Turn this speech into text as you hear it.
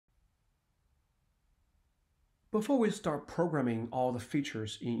Before we start programming all the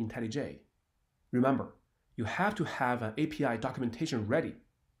features in IntelliJ, remember, you have to have an API documentation ready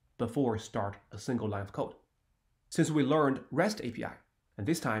before start a single line of code. Since we learned REST API, and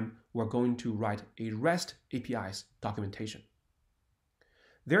this time we're going to write a REST API's documentation.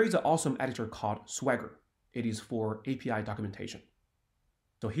 There is an awesome editor called Swagger. It is for API documentation.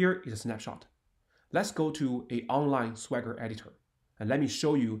 So here is a snapshot. Let's go to an online Swagger editor, and let me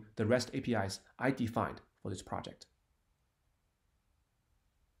show you the REST APIs I defined for this project.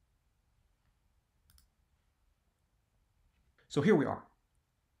 So here we are.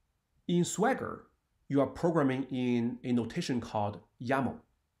 In Swagger, you are programming in a notation called YAML,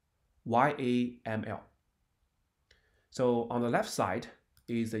 Y-A-M-L. So on the left side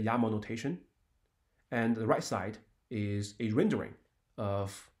is the YAML notation, and the right side is a rendering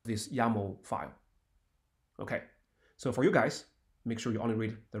of this YAML file. Okay, so for you guys, make sure you only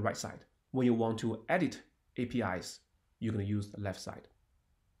read the right side. When you want to edit APIs, you're going to use the left side.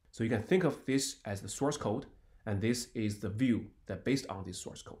 So you can think of this as the source code, and this is the view that based on this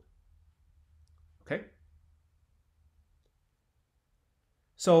source code. Okay?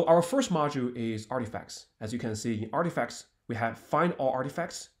 So our first module is artifacts. As you can see in artifacts, we have find all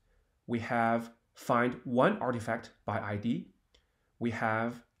artifacts. We have find one artifact by ID. We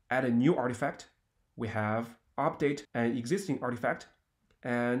have add a new artifact. We have update an existing artifact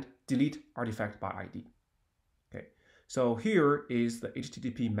and delete artifact by ID. Okay, so here is the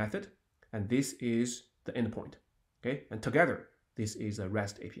HTTP method, and this is the endpoint. Okay, and together, this is a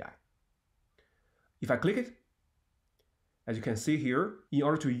REST API. If I click it, as you can see here, in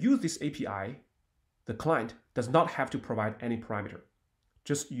order to use this API, the client does not have to provide any parameter.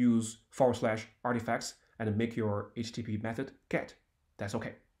 Just use /artifacts and make your HTTP method get. That's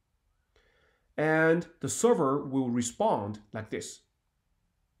okay. And the server will respond like this.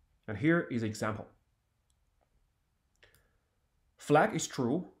 And here is an example. Flag is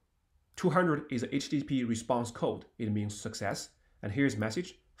true. 200 is a HTTP response code. It means success. And here's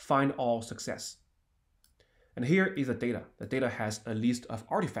message, find all success. And here is the data. The data has a list of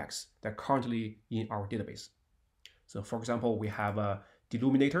artifacts that are currently in our database. So for example, we have a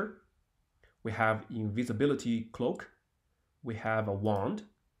deluminator, we have invisibility cloak, we have a wand,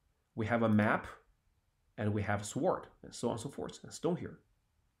 we have a map, and we have a sword, and so on and so forth, and stone here.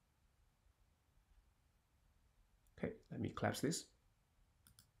 Okay, let me collapse this.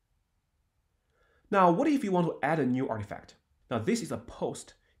 Now, what if you want to add a new artifact? Now, this is a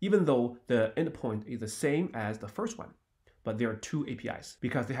post, even though the endpoint is the same as the first one, but there are two APIs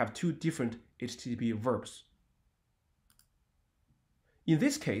because they have two different HTTP verbs. In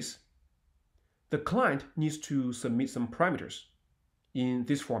this case, the client needs to submit some parameters in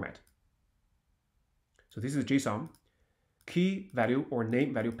this format. So this is JSON, key value or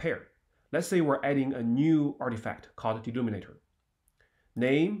name value pair. Let's say we're adding a new artifact called deluminator.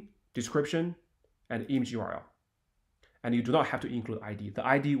 Name, description, and image URL. And you do not have to include ID. The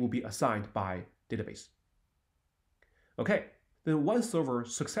ID will be assigned by database. Okay, then one server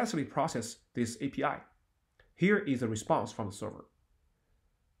successfully processed this API. Here is the response from the server.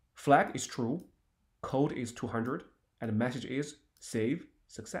 Flag is true, code is 200, and the message is save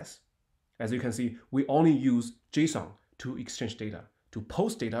success. As you can see, we only use JSON to exchange data, to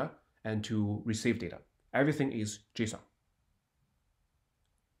post data, and to receive data. Everything is JSON.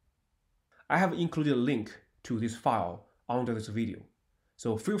 I have included a link to this file under this video.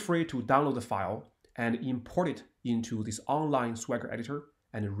 So feel free to download the file and import it into this online Swagger editor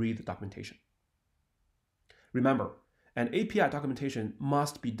and read the documentation. Remember, an API documentation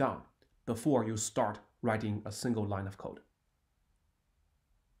must be done before you start writing a single line of code.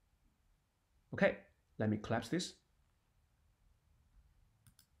 Okay, let me collapse this.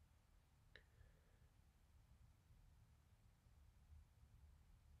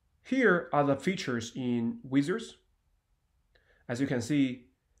 Here are the features in wizards. As you can see,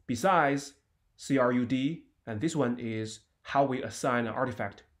 besides CRUD, and this one is how we assign an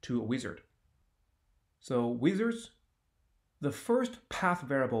artifact to a wizard. So wizards, the first path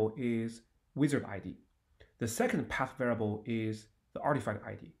variable is wizard ID. The second path variable is the artifact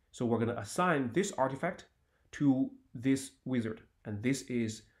ID. So we're going to assign this artifact to this wizard, and this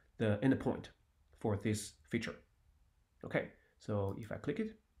is the endpoint for this feature. Okay, so if I click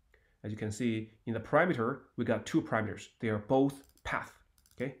it, as you can see in the parameter, we got two parameters. They are both path.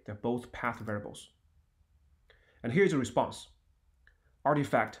 Okay, they're both path variables. And here's the response: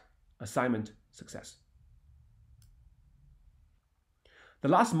 artifact assignment success. The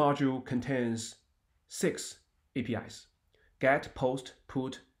last module contains 6 APIs: get, post,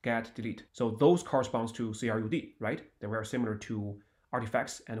 put, get, delete. So those corresponds to CRUD, right? They were similar to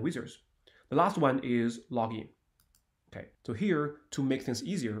artifacts and wizards. The last one is login. Okay, so here, to make things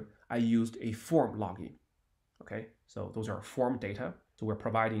easier, I used a form login. Okay, so those are form data. So we're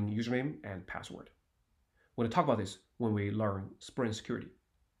providing username and password. We're going to talk about this when we learn Spring Security.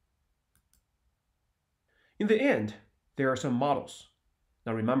 In the end, there are some models.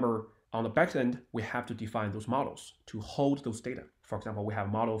 Now remember, on the back end, we have to define those models to hold those data. For example, we have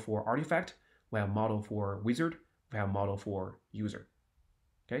a model for artifact, we have a model for wizard, we have a model for user.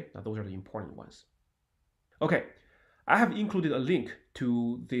 Okay, now those are the important ones. Okay, I have included a link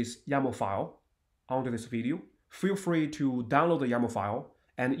to this YAML file under this video. Feel free to download the YAML file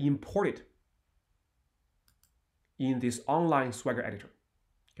and import it in this online Swagger editor.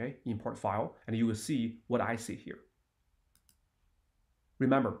 Okay, import file, and you will see what I see here.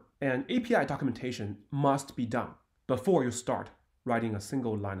 Remember, an API documentation must be done before you start writing a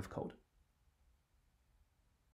single line of code.